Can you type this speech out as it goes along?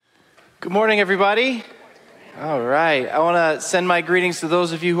Good morning, everybody. All right. I want to send my greetings to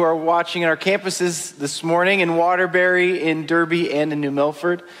those of you who are watching at our campuses this morning in Waterbury, in Derby, and in New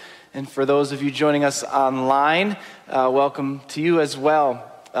Milford. And for those of you joining us online, welcome to you as well.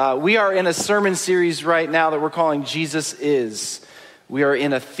 We are in a sermon series right now that we're calling Jesus Is. We are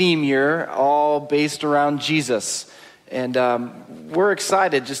in a theme year, all based around Jesus. And we're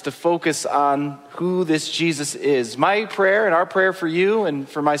excited just to focus on who this Jesus is. My prayer and our prayer for you and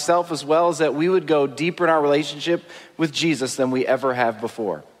for myself as well is that we would go deeper in our relationship with Jesus than we ever have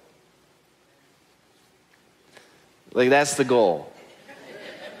before. Like, that's the goal,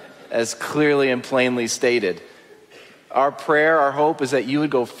 as clearly and plainly stated. Our prayer, our hope is that you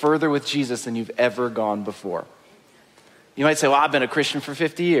would go further with Jesus than you've ever gone before. You might say, well, I've been a Christian for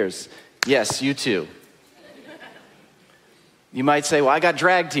 50 years. Yes, you too. You might say, well, I got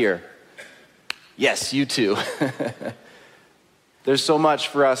dragged here. Yes, you too. There's so much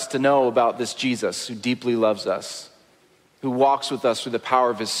for us to know about this Jesus who deeply loves us, who walks with us through the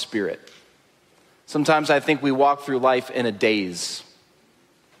power of his Spirit. Sometimes I think we walk through life in a daze,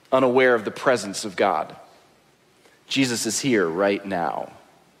 unaware of the presence of God. Jesus is here right now.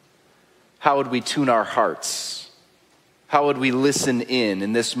 How would we tune our hearts? How would we listen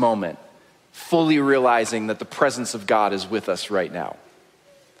in this moment, fully realizing that the presence of God is with us right now?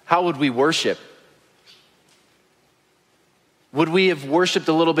 How would we worship? Would we have worshiped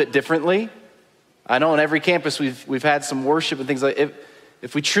a little bit differently? I know on every campus we've had some worship and things like that.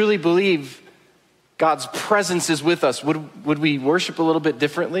 If we truly believe God's presence is with us, would we worship a little bit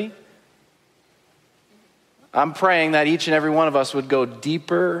differently? I'm praying that each and every one of us would go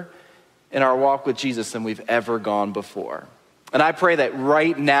deeper in our walk with Jesus than we've ever gone before. And I pray that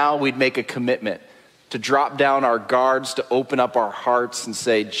right now we'd make a commitment to drop down our guards, to open up our hearts and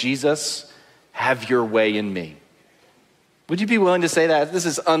say, Jesus, have your way in me. Would you be willing to say that? This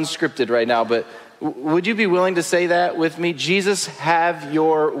is unscripted right now, but would you be willing to say that with me? Jesus, have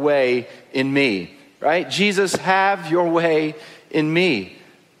your way in me, right? Jesus, have your way in me.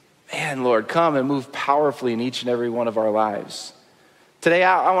 Man, Lord, come and move powerfully in each and every one of our lives. Today,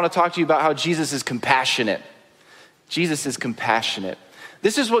 I want to talk to you about how Jesus is compassionate. Jesus is compassionate.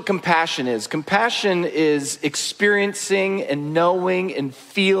 This is what compassion is. Compassion is experiencing and knowing and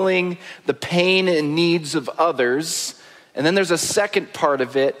feeling the pain and needs of others. And then there's a second part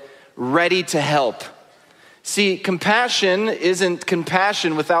of it, ready to help. See, compassion isn't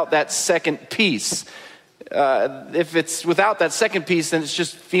compassion without that second piece. If it's without that second piece, then it's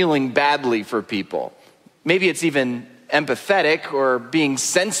just feeling badly for people. Maybe it's even empathetic or being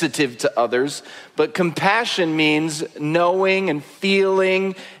sensitive to others, but compassion means knowing and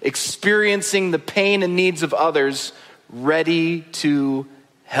feeling, experiencing the pain and needs of others, ready to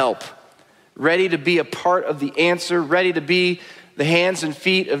help, ready to be a part of the answer, ready to be the hands and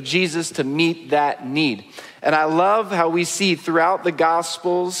feet of Jesus to meet that need. And I love how we see throughout the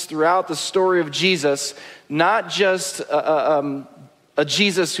Gospels, throughout the story of Jesus, not just a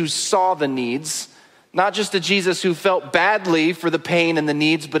Jesus who saw the needs, not just a Jesus who felt badly for the pain and the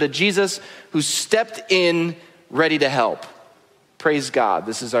needs, but a Jesus who stepped in ready to help. Praise God.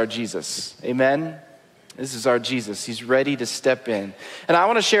 This is our Jesus. Amen. This is our Jesus. He's ready to step in. And I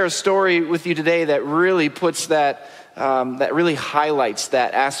want to share a story with you today that really puts that really highlights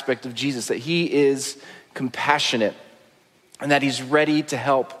that aspect of Jesus, that he is compassionate and that he's ready to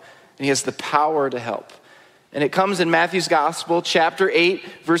help and he has the power to help. And it comes in Matthew's Gospel, chapter 8,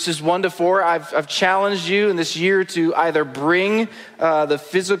 verses 1 to 4. I've challenged you in this year to either bring the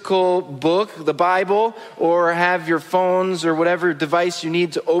physical book, the Bible, or have your phones or whatever device you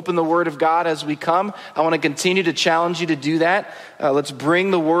need to open the Word of God as we come. I want to continue to challenge you to do that. Let's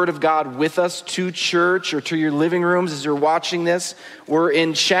bring the Word of God with us to church or to your living rooms as you're watching this. We're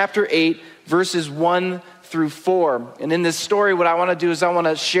in chapter 8, verses 1 through 4. And in this story, what I want to do is I want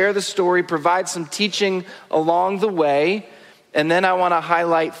to share the story, provide some teaching along the way, and then I want to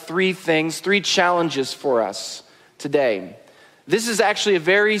highlight three challenges for us today. This is actually a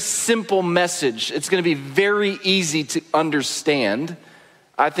very simple message. It's going to be very easy to understand.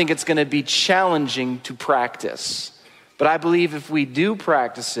 I think it's going to be challenging to practice. But I believe if we do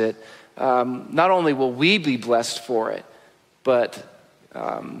practice it, not only will we be blessed for it, but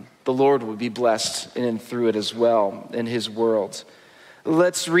the Lord will be blessed in and through it as well in his world.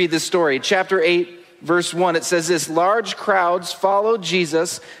 Let's read the story. Chapter 8, verse 1, it says this: large crowds followed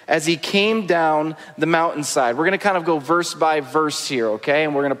Jesus as he came down the mountainside. We're going to kind of go verse by verse here, okay?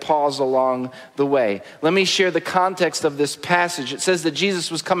 And we're going to pause along the way. Let me share the context of this passage. It says that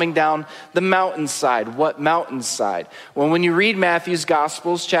Jesus was coming down the mountainside. What mountainside? Well, when you read Matthew's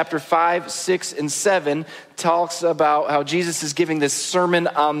Gospels, chapter 5, 6, and 7 talks about how Jesus is giving this Sermon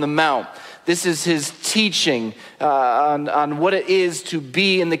on the Mount. This is his teaching on what it is to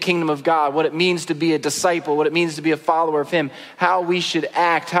be in the kingdom of God, what it means to be a disciple, what it means to be a follower of him, how we should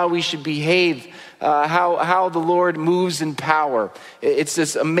act, how we should behave, how the Lord moves in power. It's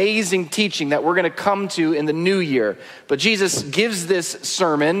this amazing teaching that we're going to come to in the new year. But Jesus gives this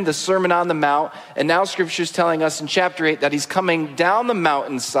sermon, the Sermon on the Mount, and now Scripture is telling us in chapter 8 that he's coming down the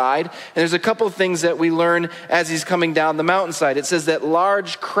mountainside. And there's a couple of things that we learn as he's coming down the mountainside. It says that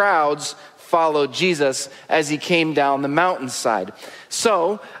large crowds followed Jesus as he came down the mountainside.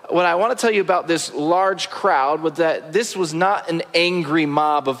 So, what I want to tell you about this large crowd was that this was not an angry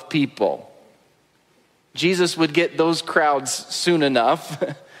mob of people. Jesus would get those crowds soon enough,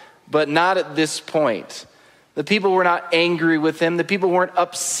 but not at this point. The people were not angry with him. The people weren't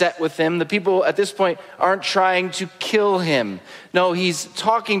upset with him. The people at this point aren't trying to kill him. No, he's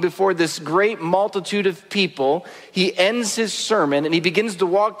talking before this great multitude of people. He ends his sermon and he begins to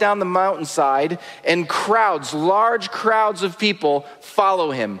walk down the mountainside, and crowds, large crowds of people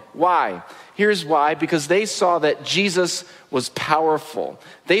follow him. Why? Here's why: because they saw that Jesus was powerful.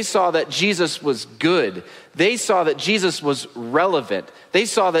 They saw that Jesus was good. They saw that Jesus was relevant. They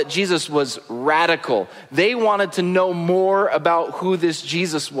saw that Jesus was radical. They wanted to know more about who this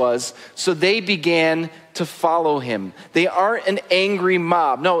Jesus was, so they began to follow him. They aren't an angry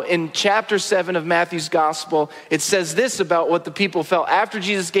mob. No, in chapter 7 of Matthew's gospel, it says this about what the people felt. After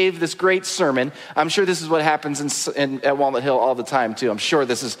Jesus gave this great sermon, I'm sure this is what happens at Walnut Hill all the time too. I'm sure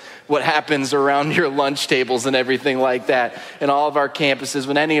this is what happens around your lunch tables and everything like that in all of our campuses.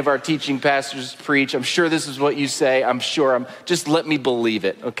 When any of our teaching pastors preach, I'm sure this is what you say. Just let me believe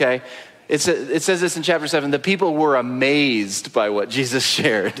it, okay? It says this in chapter 7. The people were amazed by what Jesus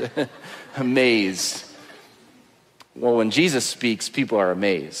shared. Amazed. Well, when Jesus speaks, people are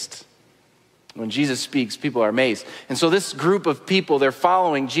amazed. When Jesus speaks, people are amazed. And so this group of people, they're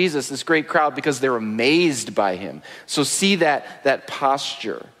following Jesus, this great crowd, because they're amazed by him. So see that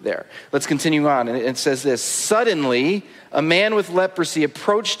posture there. Let's continue on. And it says this: suddenly, a man with leprosy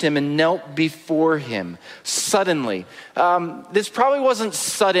approached him and knelt before him. Suddenly. This probably wasn't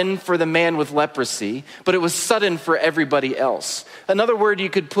sudden for the man with leprosy, but it was sudden for everybody else. Another word you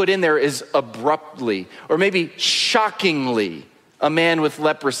could put in there is abruptly, or maybe shockingly. A man with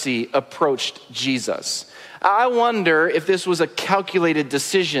leprosy approached Jesus. I wonder if this was a calculated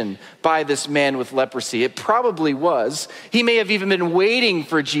decision by this man with leprosy. It probably was. He may have even been waiting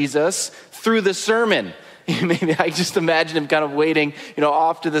for Jesus through the sermon. Maybe I just imagine him kind of waiting,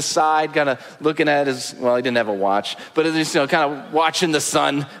 off to the side, kind of looking at his, well, he didn't have a watch, but just, kind of watching the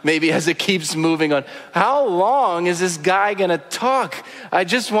sun maybe as it keeps moving on. How long is this guy going to talk? I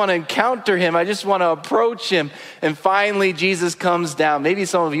just want to encounter him. I just want to approach him. And finally, Jesus comes down. Maybe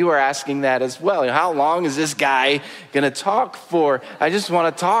some of you are asking that as well. How long is this guy going to talk for? I just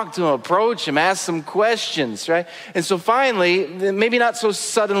want to talk to him, approach him, ask some questions, right? And so finally, maybe not so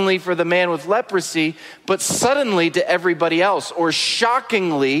suddenly for the man with leprosy, but suddenly to everybody else, or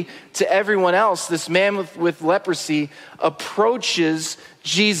shockingly to everyone else, this man with leprosy approaches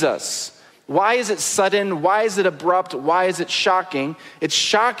Jesus. Why is it sudden? Why is it abrupt? Why is it shocking? It's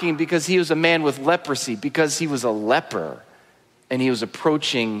shocking because he was a man with leprosy, because he was a leper, and he was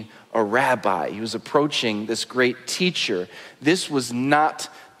approaching a rabbi. He was approaching this great teacher. This was not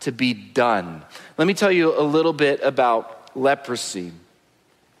to be done. Let me tell you a little bit about leprosy.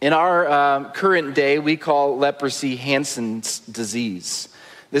 In our current day, we call leprosy Hansen's disease.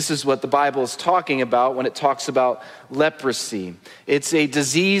 This is what the Bible is talking about when it talks about leprosy. It's a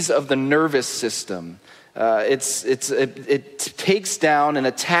disease of the nervous system. It takes down and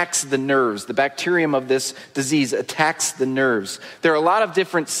attacks the nerves. The bacterium of this disease attacks the nerves. There are a lot of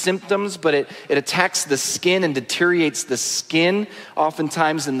different symptoms, but it attacks the skin and deteriorates the skin,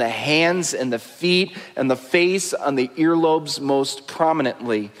 oftentimes in the hands and the feet and the face, on the earlobes most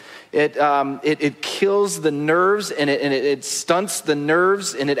prominently. It kills the nerves, and it stunts the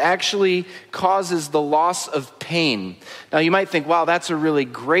nerves, and it actually causes the loss of pain. Now you might think, wow, that's a really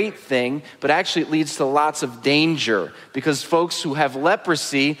great thing, but actually it leads to lots of danger, because folks who have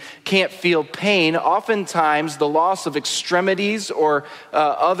leprosy can't feel pain. Oftentimes the loss of extremities or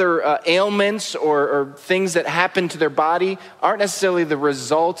other ailments or things that happen to their body aren't necessarily the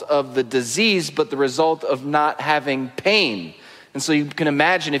result of the disease, but the result of not having pain. And so you can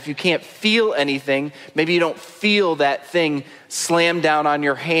imagine if you can't feel anything, maybe you don't feel that thing slam down on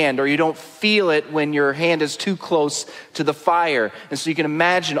your hand, or you don't feel it when your hand is too close to the fire. And so you can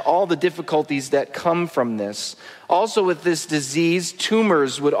imagine all the difficulties that come from this. Also with this disease,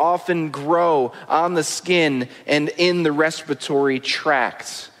 tumors would often grow on the skin and in the respiratory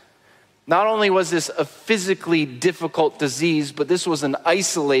tract. Not only was this a physically difficult disease, but this was an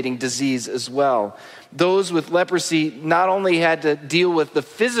isolating disease as well. Those with leprosy not only had to deal with the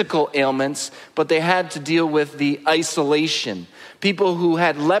physical ailments, but they had to deal with the isolation. People who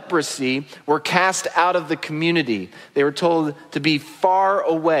had leprosy were cast out of the community. They were told to be far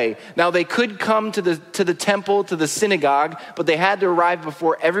away. Now they could come to the temple, to the synagogue, but they had to arrive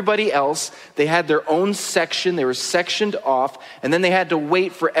before everybody else. They had their own section. They were sectioned off, and then they had to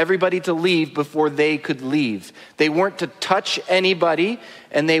wait for everybody to leave before they could leave. They weren't to touch anybody,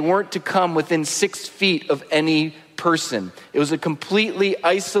 and they weren't to come within 6 feet of any person. It was a completely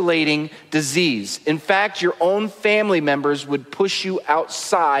isolating disease. In fact, your own family members would push you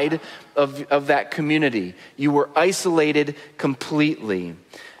outside of that community. You were isolated completely.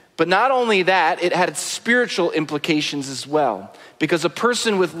 But not only that, it had spiritual implications as well, because a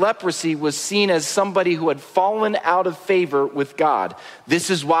person with leprosy was seen as somebody who had fallen out of favor with God.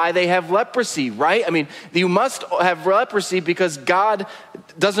 This is why they have leprosy, right? I mean, you must have leprosy because God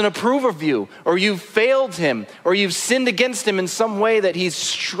doesn't approve of you, or you've failed him, or you've sinned against him in some way that he's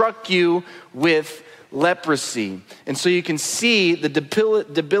struck you with leprosy. And so you can see the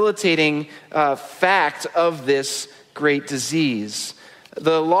debilitating fact of this great disease.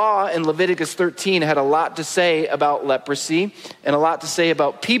 The law in Leviticus 13 had a lot to say about leprosy and a lot to say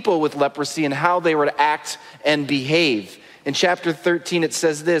about people with leprosy and how they were to act and behave. In chapter 13, it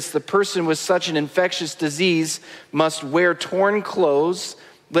says this: the person with such an infectious disease must wear torn clothes,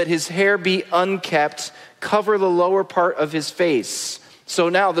 let his hair be unkempt, cover the lower part of his face. So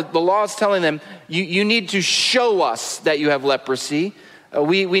now the law is telling them, you need to show us that you have leprosy.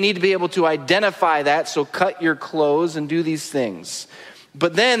 We need to be able to identify that, so cut your clothes and do these things.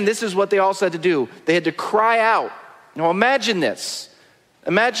 But then this is what they also had to do. They had to cry out. Now imagine this.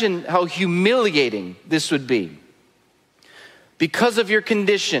 Imagine how humiliating this would be. Because of your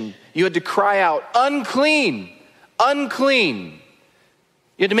condition, you had to cry out, unclean, unclean.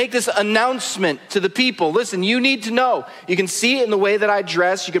 You had to make this announcement to the people. Listen, you need to know. You can see it in the way that I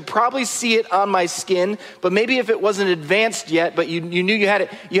dress. You could probably see it on my skin, but maybe if it wasn't advanced yet, but you knew you had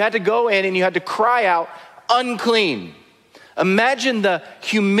it, you had to go in and you had to cry out, unclean. Imagine the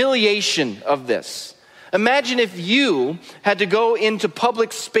humiliation of this. Imagine if you had to go into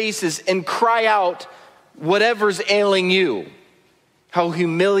public spaces and cry out whatever's ailing you. How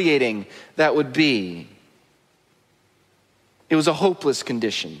humiliating that would be. It was a hopeless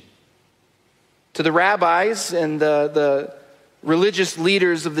condition. To the rabbis and the religious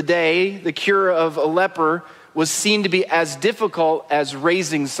leaders of the day, the cure of a leper was seen to be as difficult as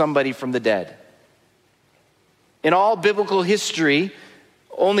raising somebody from the dead. In all biblical history,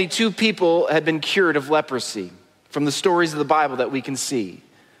 only 2 people had been cured of leprosy from the stories of the Bible that we can see.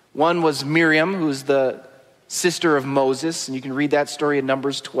 One was Miriam, who's the sister of Moses, and you can read that story in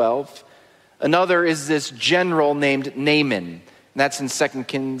Numbers 12. Another is this general named Naaman, and that's in 2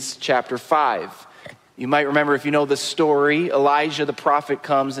 Kings chapter 5. You might remember, if you know the story, Elijah the prophet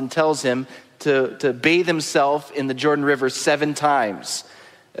comes and tells him to bathe himself in the Jordan River 7 times.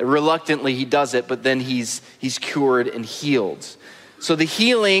 Reluctantly he does it, but then he's cured and healed. So the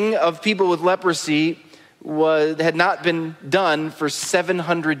healing of people with leprosy had not been done for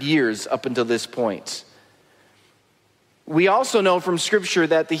 700 years up until this point. We also know from Scripture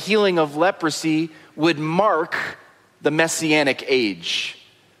that the healing of leprosy would mark the Messianic age,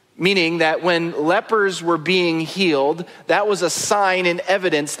 meaning that when lepers were being healed, that was a sign and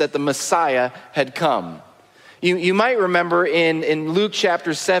evidence that the Messiah had come. You might remember in Luke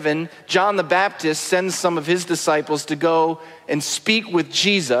chapter 7, John the Baptist sends some of his disciples to go and speak with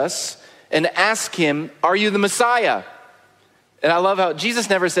Jesus and ask him, are you the Messiah? And I love how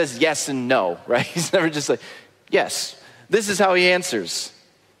Jesus never says yes and no, right? He's never just like, yes. This is how he answers.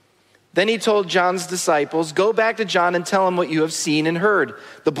 Then he told John's disciples, go back to John and tell him what you have seen and heard.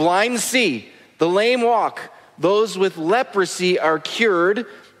 The blind see, the lame walk, those with leprosy are cured,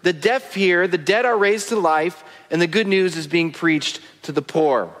 the deaf hear, the dead are raised to life, and the good news is being preached to the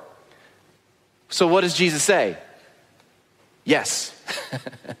poor. So what does Jesus say? Yes.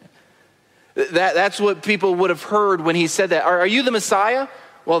 That's what people would have heard when he said that. Are you the Messiah?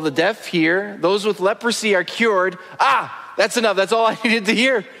 Well, the deaf hear, those with leprosy are cured. That's enough. That's all I needed to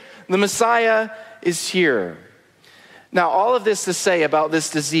hear. The Messiah is here. Now, all of this to say about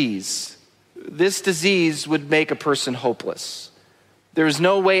this disease would make a person hopeless. There was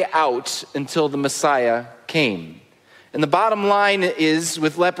no way out until the Messiah came. And the bottom line is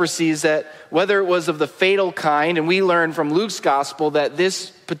with leprosy is that whether it was of the fatal kind, and we learn from Luke's gospel that this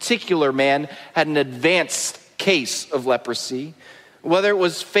particular man had an advanced case of leprosy, whether it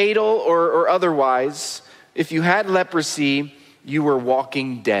was fatal or otherwise, if you had leprosy, you were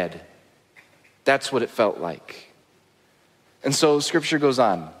walking dead. That's what it felt like. And so scripture goes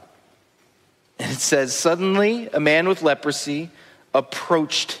on. And it says, suddenly a man with leprosy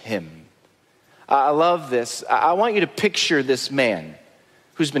approached him. I love this. I want you to picture this man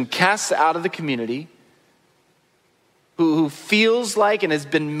who's been cast out of the community, who feels like and has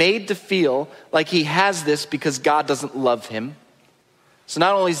been made to feel like he has this because God doesn't love him. So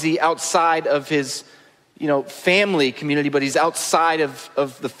not only is he outside of his family community, but he's outside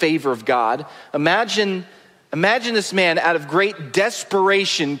of the favor of God. Imagine this man out of great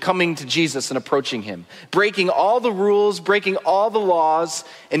desperation coming to Jesus and approaching him, breaking all the rules, breaking all the laws,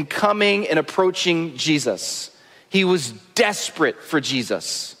 and coming and approaching Jesus. He was desperate for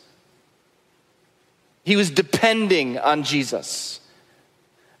Jesus. He was depending on Jesus.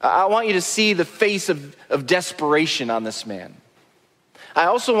 I want you to see the face of desperation on this man. I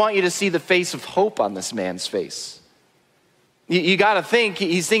also want you to see the face of hope on this man's face. You got to think,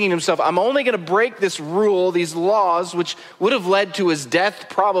 he's thinking to himself, I'm only going to break this rule, these laws, which would have led to his death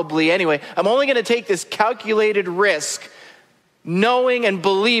probably anyway. I'm only going to take this calculated risk, knowing and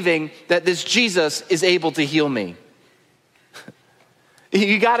believing that this Jesus is able to heal me.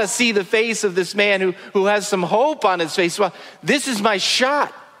 You got to see the face of this man who has some hope on his face. Well, this is my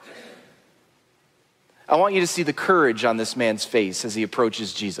shot. I want you to see the courage on this man's face as he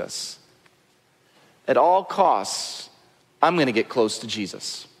approaches Jesus. At all costs, I'm going to get close to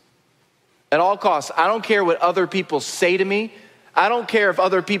Jesus. At all costs, I don't care what other people say to me. I don't care if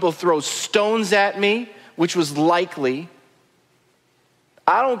other people throw stones at me, which was likely.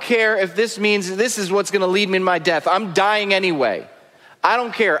 I don't care if this means this is what's going to lead me in my death. I'm dying anyway. I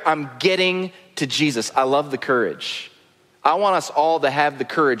don't care. I'm getting to Jesus. I love the courage. I want us all to have the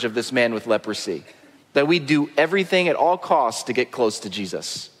courage of this man with leprosy, that we do everything at all costs to get close to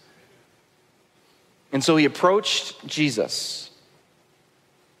Jesus. And so he approached Jesus.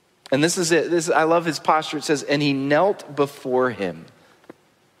 And this is it. I love his posture. It says, and he knelt before him.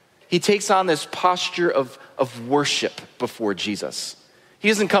 He takes on this posture of worship before Jesus. He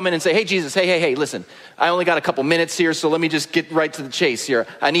doesn't come in and say, hey, Jesus, hey, listen, I only got a couple minutes here, so let me just get right to the chase here.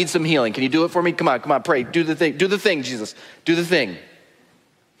 I need some healing. Can you do it for me? Come on, pray. Do the thing, Jesus. Do the thing.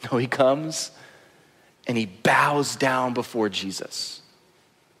 No, he comes and he bows down before Jesus.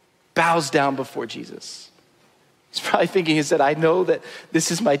 Bows down before Jesus. He's probably thinking, he said, I know that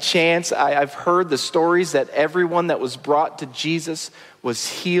this is my chance. I've heard the stories that everyone that was brought to Jesus was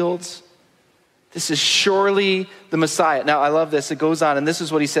healed. This is surely the Messiah. Now, I love this. It goes on, and this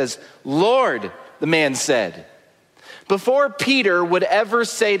is what he says. Lord, the man said. Before Peter would ever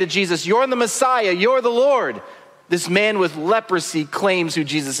say to Jesus, you're the Messiah, you're the Lord, this man with leprosy claims who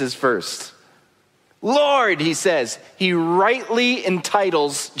Jesus is first. Lord, he says. He rightly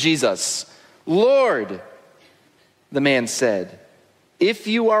entitles Jesus. Lord, the man said, if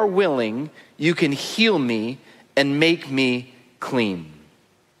you are willing, you can heal me and make me clean.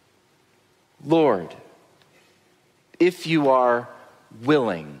 Lord, if you are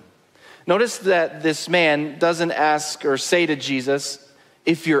willing. Notice that this man doesn't ask or say to Jesus,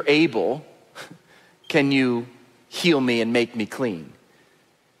 if you're able, can you heal me and make me clean?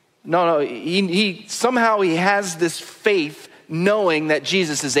 No, he somehow he has this faith knowing that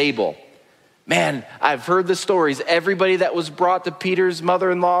Jesus is able. Man, I've heard the stories. Everybody that was brought to Peter's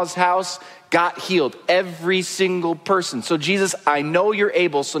mother-in-law's house got healed. Every single person. So Jesus, I know you're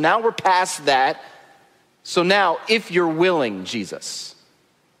able. So now we're past that. So now, if you're willing, Jesus,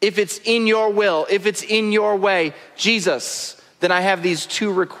 if it's in your will, if it's in your way, Jesus, then I have these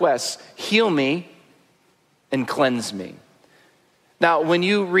two requests. Heal me and cleanse me. Now, when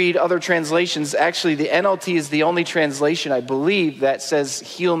you read other translations, actually the NLT is the only translation, I believe, that says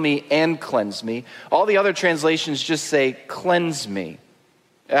heal me and cleanse me. All the other translations just say cleanse me.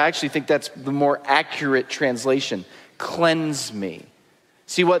 I actually think that's the more accurate translation. Cleanse me.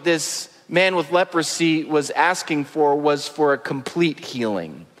 See, what this man with leprosy was asking for was for a complete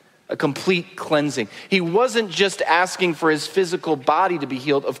healing, a complete cleansing. He wasn't just asking for his physical body to be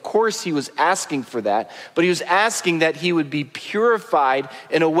healed. Of course, he was asking for that, but he was asking that he would be purified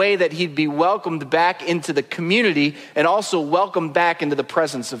in a way that he'd be welcomed back into the community and also welcomed back into the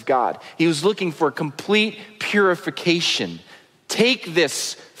presence of God. He was looking for complete purification. Take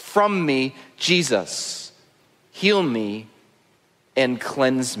this from me, Jesus. Heal me and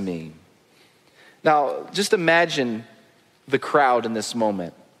cleanse me. Now, just imagine the crowd in this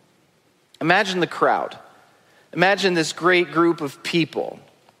moment. Imagine the crowd. Imagine this great group of people.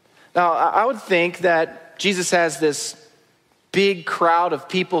 Now, I would think that Jesus has this big crowd of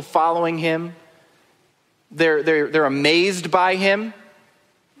people following him. They're amazed by him.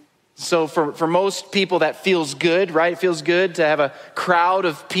 So for most people, that feels good, right? It feels good to have a crowd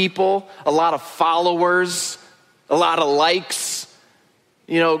of people, a lot of followers, a lot of likes,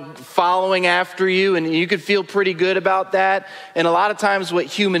 following after you, and you could feel pretty good about that. And a lot of times what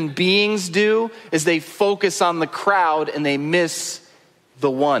human beings do is they focus on the crowd and they miss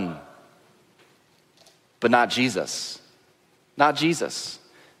the one. But not Jesus. Not Jesus.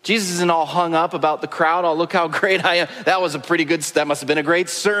 Jesus isn't all hung up about the crowd. Oh, look how great I am. That must have been a great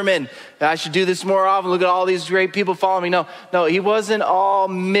sermon. I should do this more often. Look at all these great people following me. No, he wasn't all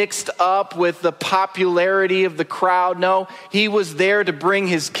mixed up with the popularity of the crowd. No, he was there to bring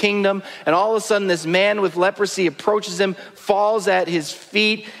his kingdom. And all of a sudden, this man with leprosy approaches him, falls at his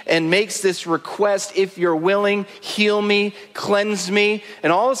feet, and makes this request, if you're willing, heal me, cleanse me.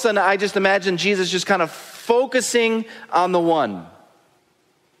 And all of a sudden, I just imagine Jesus just kind of focusing on the one.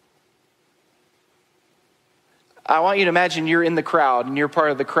 I want you to imagine you're in the crowd and you're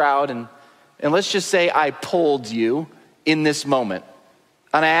part of the crowd, and let's just say I polled you in this moment.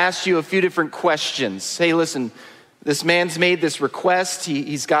 And I asked you a few different questions. Hey, listen, this man's made this request.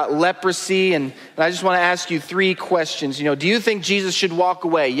 He's got leprosy, and I just want to ask you 3 questions. Do you think Jesus should walk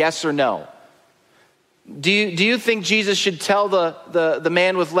away? Yes or no? Do you think Jesus should tell the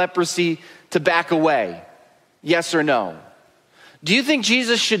man with leprosy to back away? Yes or no? Do you think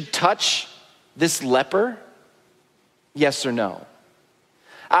Jesus should touch this leper? Yes or no?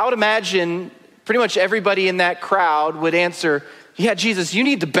 I would imagine pretty much everybody in that crowd would answer, yeah, Jesus, you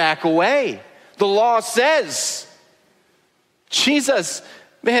need to back away. The law says. Jesus,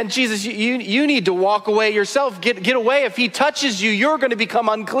 you need to walk away yourself. Get away. If he touches you, you're going to become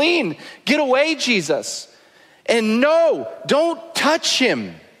unclean. Get away, Jesus. And no, don't touch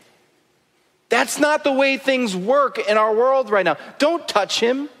him. That's not the way things work in our world right now. Don't touch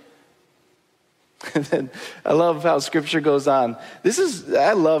him. I love how scripture goes on.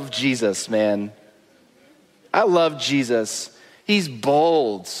 I love Jesus, man. I love Jesus. He's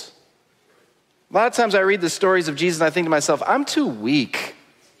bold. A lot of times I read the stories of Jesus and I think to myself, I'm too weak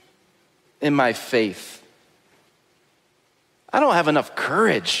in my faith. I don't have enough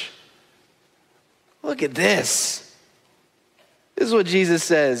courage. Look at this. This is what Jesus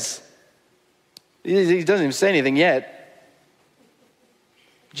says. He doesn't even say anything yet.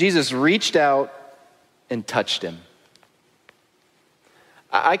 Jesus reached out and touched him.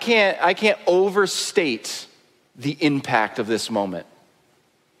 I can't overstate the impact of this moment.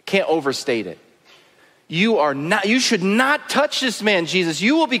 Can't overstate it. You should not touch this man, Jesus.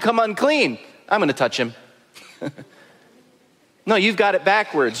 You will become unclean. I'm going to touch him. No, you've got it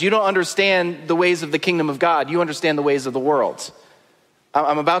backwards. You don't understand the ways of the kingdom of God. You understand the ways of the world.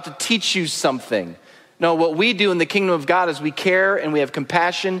 I'm about to teach you something. No, what we do in the kingdom of God is we care and we have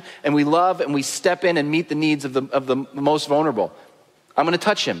compassion and we love and we step in and meet the needs of the most vulnerable. I'm going to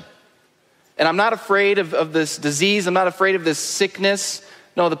touch him. And I'm not afraid of this disease. I'm not afraid of this sickness.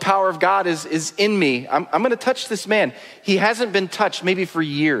 No, the power of God is in me. I'm going to touch this man. He hasn't been touched maybe for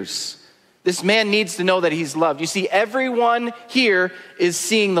years. This man needs to know that he's loved. You see, everyone here is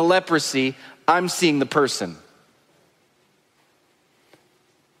seeing the leprosy. I'm seeing the person.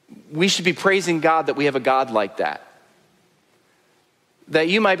 We should be praising God that we have a God like that. That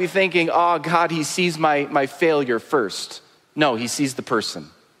you might be thinking, oh, God, he sees my failure first. No, he sees the person.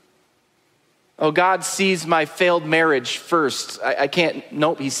 Oh, God sees my failed marriage first. I can't,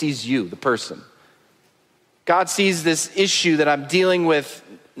 nope, he sees you, the person. God sees this issue that I'm dealing with.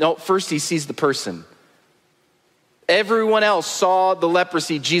 No, first he sees the person. Everyone else saw the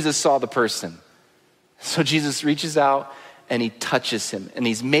leprosy. Jesus saw the person. So Jesus reaches out and he touches him. And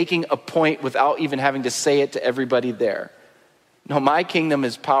he's making a point without even having to say it to everybody there. No, my kingdom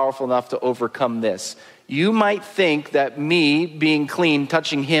is powerful enough to overcome this. You might think that me being clean,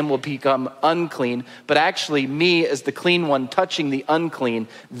 touching him will become unclean, but actually me as the clean one touching the unclean,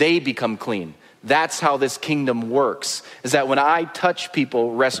 they become clean. That's how this kingdom works, is that when I touch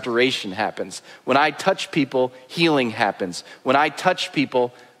people, restoration happens. When I touch people, healing happens. When I touch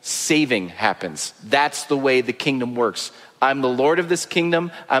people, saving happens. That's the way the kingdom works. I'm the Lord of this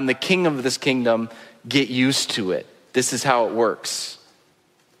kingdom. I'm the king of this kingdom. Get used to it. This is how it works.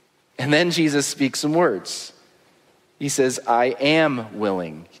 And then Jesus speaks some words. He says, I am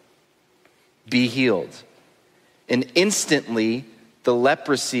willing. Be healed. And instantly, the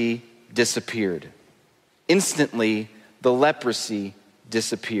leprosy disappeared. Instantly, the leprosy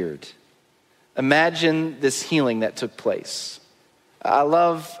disappeared. Imagine this healing that took place. I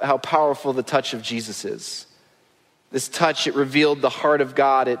love how powerful the touch of Jesus is. This touch, it revealed the heart of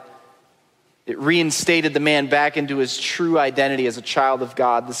God. It reinstated the man back into his true identity as a child of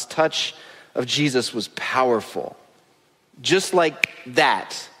God. This touch of Jesus was powerful. Just like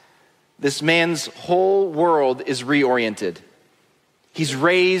that, this man's whole world is reoriented. He's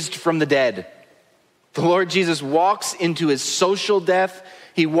raised from the dead. The Lord Jesus walks into his social death.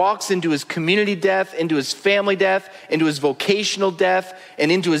 He walks into his community death, into his family death, into his vocational death,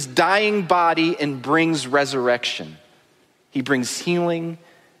 and into his dying body and brings resurrection. He brings healing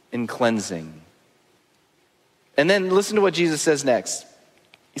and cleansing. And then listen to what Jesus says next.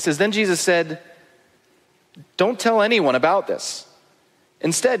 He says, then Jesus said, don't tell anyone about this.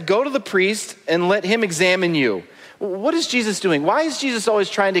 Instead, go to the priest and let him examine you. What is Jesus doing? Why is Jesus always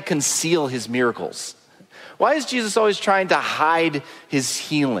trying to conceal his miracles? Why is Jesus always trying to hide his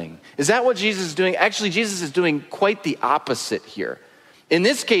healing? Is that what Jesus is doing? Actually, Jesus is doing quite the opposite here. In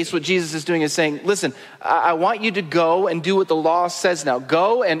this case, what Jesus is doing is saying, listen, I want you to go and do what the law says now.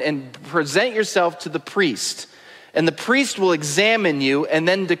 Go and present yourself to the priest. And the priest will examine you and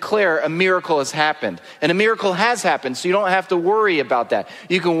then declare a miracle has happened. And a miracle has happened, so you don't have to worry about that.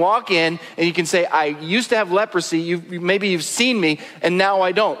 You can walk in and you can say, I used to have leprosy. Maybe you've seen me, and now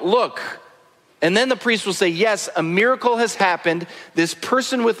I don't. Look. And then the priest will say, yes, a miracle has happened. This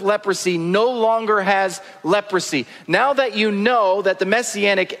person with leprosy no longer has leprosy. Now that you know that the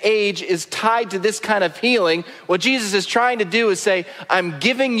Messianic age is tied to this kind of healing, what Jesus is trying to do is say, I'm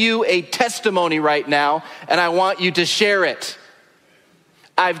giving you a testimony right now, and I want you to share it.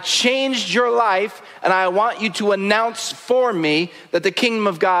 I've changed your life, and I want you to announce for me that the kingdom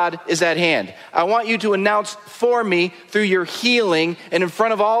of God is at hand. I want you to announce for me through your healing and in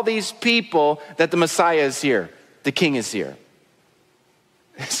front of all these people that the Messiah is here, the King is here.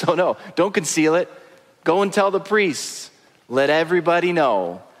 So no, don't conceal it. Go and tell the priests. Let everybody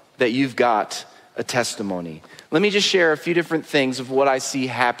know that you've got a testimony. Let me just share a few different things of what I see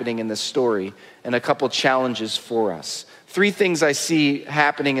happening in this story and a couple challenges for us. 3 things I see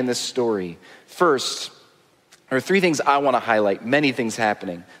happening in this story. First, or 3 things I want to highlight, many things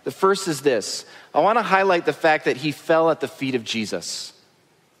happening. The first is this. I want to highlight the fact that he fell at the feet of Jesus.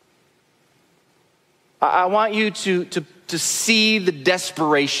 I want you to see the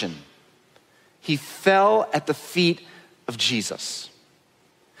desperation. He fell at the feet of Jesus.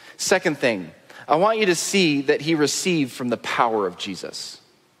 Second thing, I want you to see that he received from the power of Jesus.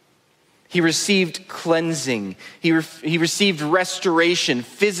 He received cleansing. He received restoration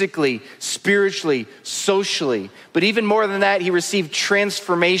physically, spiritually, socially. But even more than that, he received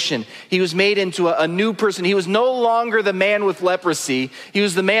transformation. He was made into a new person. He was no longer the man with leprosy. He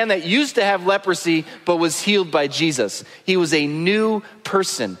was the man that used to have leprosy but was healed by Jesus. He was a new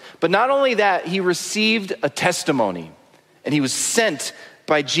person. But not only that, he received a testimony, and he was sent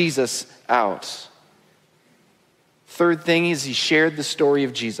by Jesus out. Third thing is he shared the story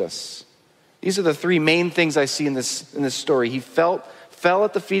of Jesus. These are the 3 main things I see in this story. He fell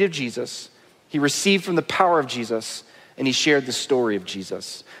at the feet of Jesus. He received from the power of Jesus, and he shared the story of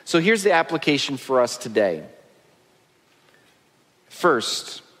Jesus. So here's the application for us today.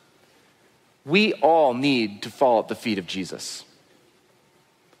 First, we all need to fall at the feet of Jesus.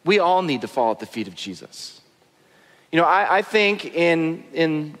 We all need to fall at the feet of Jesus. You know, I think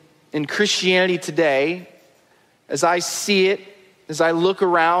in Christianity today, as I see it, as I look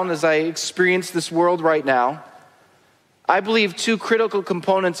around, as I experience this world right now, I believe 2 critical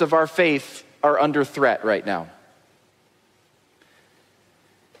components of our faith are under threat right now.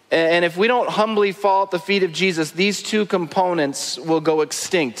 And if we don't humbly fall at the feet of Jesus, these 2 components will go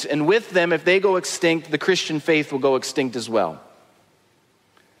extinct. And with them, if they go extinct, the Christian faith will go extinct as well.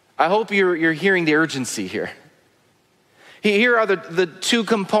 I hope you're hearing the urgency here. Here are the 2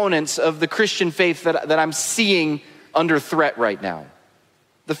 components of the Christian faith that I'm seeing under threat right now.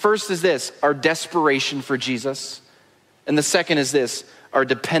 The first is this, our desperation for Jesus. And the second is this, our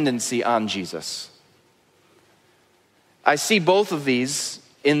dependency on Jesus. I see both of these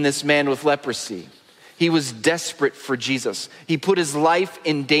in this man with leprosy. He was desperate for Jesus. He put his life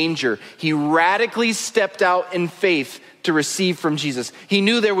in danger. He radically stepped out in faith to receive from Jesus. He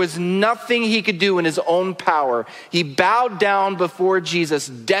knew there was nothing he could do in his own power. He bowed down before Jesus,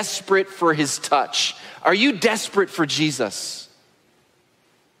 desperate for his touch. Are you desperate for Jesus?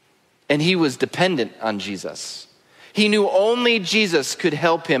 And he was dependent on Jesus. He knew only Jesus could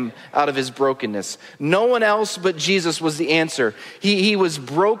help him out of his brokenness. No one else but Jesus was the answer. He was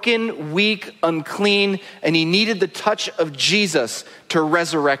broken, weak, unclean, and he needed the touch of Jesus to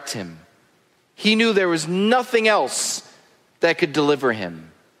resurrect him. He knew there was nothing else that could deliver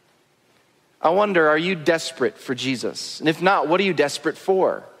him. I wonder, are you desperate for Jesus? And if not, what are you desperate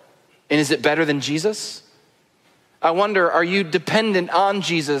for? And is it better than Jesus? I wonder, are you dependent on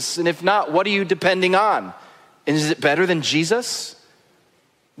Jesus? And if not, what are you depending on? And is it better than Jesus?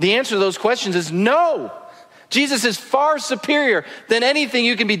 The answer to those questions is no. Jesus is far superior than anything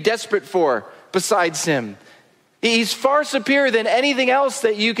you can be desperate for besides him. He's far superior than anything else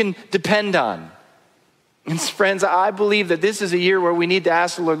that you can depend on. And friends, I believe that this is a year where we need to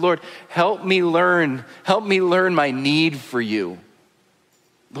ask the Lord, help me learn my need for you.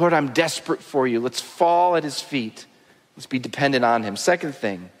 Lord, I'm desperate for you. Let's fall at his feet. Let's be dependent on him. Second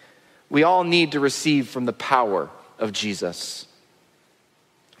thing, we all need to receive from the power of Jesus.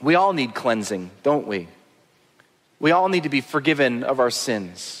 We all need cleansing, don't we? We all need to be forgiven of our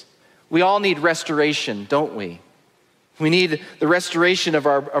sins. We all need restoration, don't we? We need the restoration of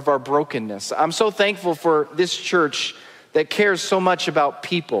our brokenness. I'm so thankful for this church that cares so much about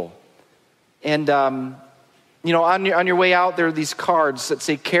people. And, on your way out, there are these cards that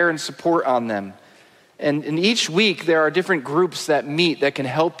say care and support on them. And each week, there are different groups that meet that can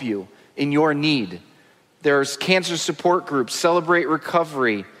help you in your need. There's cancer support groups, Celebrate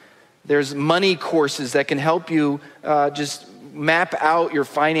Recovery. There's money courses that can help you just map out your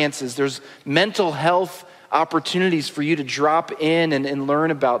finances. There's mental health opportunities for you to drop in and learn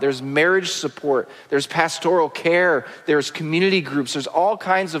about. There's marriage support. There's pastoral care. There's community groups. There's all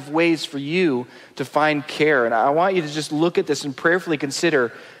kinds of ways for you to find care. And I want you to just look at this and prayerfully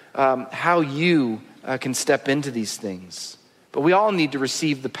consider how you can step into these things. But we all need to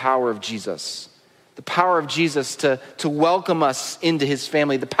receive the power of Jesus. The power of Jesus to welcome us into his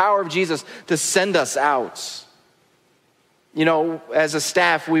family. The power of Jesus to send us out. As a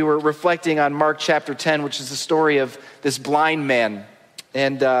staff, we were reflecting on Mark chapter 10, which is the story of this blind man.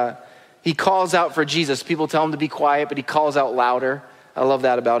 And he calls out for Jesus. People tell him to be quiet, but he calls out louder. I love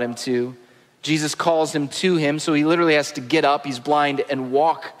that about him too. Jesus calls him to him, so he literally has to get up. He's blind and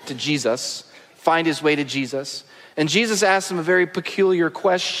walk to Jesus, find his way to Jesus. And Jesus asks him a very peculiar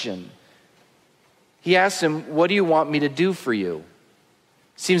question. He asks him, what do you want me to do for you?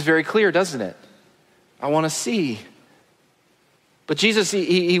 Seems very clear, doesn't it? I want to see. But Jesus,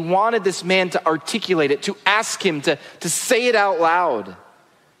 he wanted this man to articulate it, to ask him to say it out loud.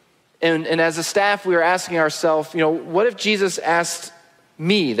 And as a staff, we were asking ourselves, what if Jesus asked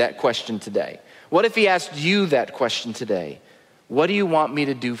me that question today? What if he asked you that question today? What do you want me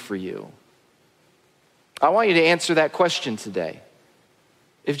to do for you? I want you to answer that question today.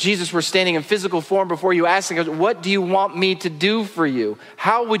 If Jesus were standing in physical form before you asking, what do you want me to do for you?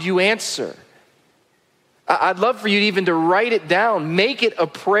 How would you answer? I'd love for you even to write it down, make it a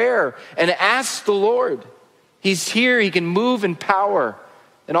prayer, and ask the Lord. He's here, he can move in power.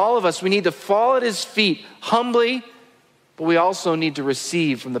 And all of us, we need to fall at his feet humbly, but we also need to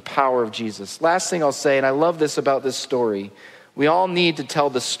receive from the power of Jesus. Last thing I'll say, and I love this about this story, we all need to tell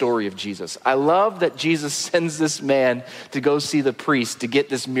the story of Jesus. I love that Jesus sends this man to go see the priest to get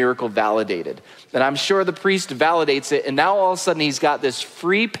this miracle validated. And I'm sure the priest validates it, and now all of a sudden he's got this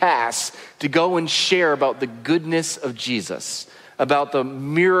free pass to go and share about the goodness of Jesus, about the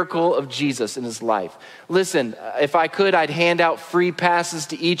miracle of Jesus in his life. Listen, if I could, I'd hand out free passes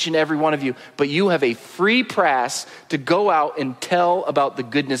to each and every one of you, but you have a free pass to go out and tell about the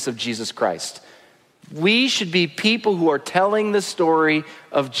goodness of Jesus Christ. We should be people who are telling the story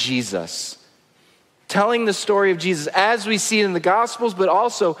of Jesus. Telling the story of Jesus as we see it in the Gospels, but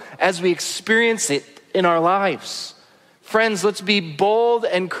also as we experience it in our lives. Friends, let's be bold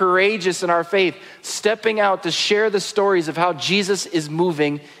and courageous in our faith, stepping out to share the stories of how Jesus is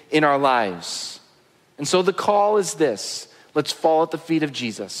moving in our lives. And so the call is this: let's fall at the feet of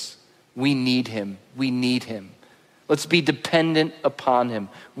Jesus. We need him. We need him. Let's be dependent upon him.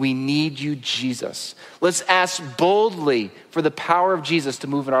 We need you, Jesus. Let's ask boldly for the power of Jesus to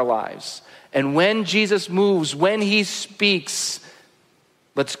move in our lives. And when Jesus moves, when he speaks,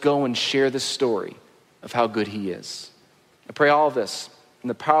 let's go and share the story of how good he is. I pray all of this in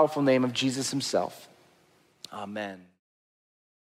the powerful name of Jesus himself. Amen.